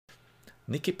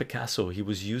Nicky Picasso, he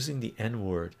was using the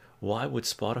N-word. Why would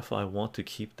Spotify want to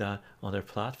keep that on their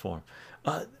platform?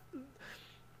 uh,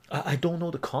 I don't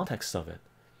know the context of it,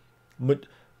 but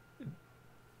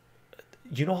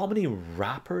you know how many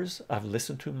rappers I've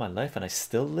listened to in my life and I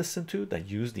still listen to that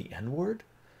use the N-word?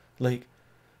 Like,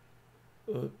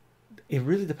 it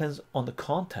really depends on the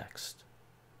context,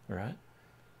 right?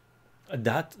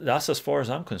 That's as far as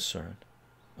I'm concerned.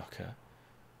 Okay,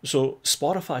 so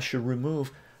Spotify should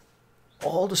remove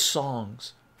all the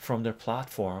songs from their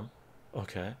platform.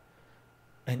 Okay,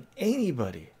 and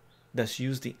anybody that's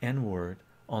used the N-word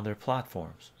on their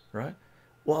platforms, right?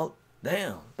 Well,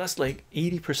 damn, that's like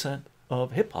 80%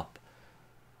 of hip-hop,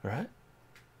 right?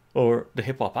 Or the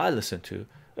hip-hop I listen to.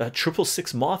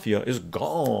 666 Mafia is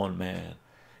gone, man.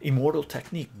 Immortal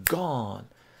Technique gone.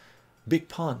 Big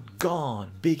Pun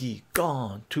gone. Biggie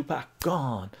gone. Tupac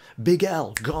gone. Big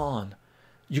L gone.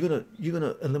 You're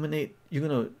gonna eliminate, you're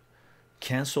gonna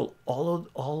cancel all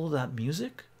of that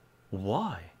music?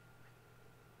 Why?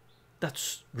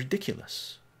 That's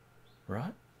ridiculous,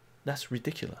 right? That's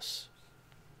ridiculous.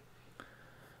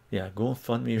 Yeah, go and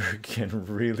fund me again.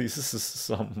 Really, this is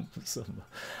some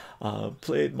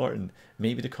play it, Martin.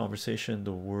 Maybe the conversation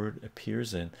the word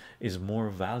appears in is more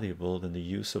valuable than the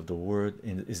use of the word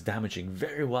is damaging.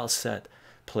 Very well said.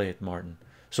 Play it, Martin.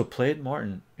 So play it,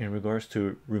 Martin, in regards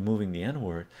to removing the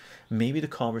N-word, maybe the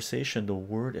conversation the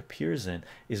word appears in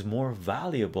is more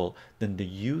valuable than the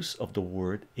use of the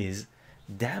word is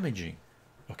damaging.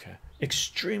 Okay,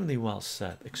 extremely well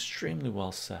said, extremely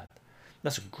well said.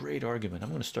 That's a great argument. I'm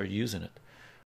going to start using it.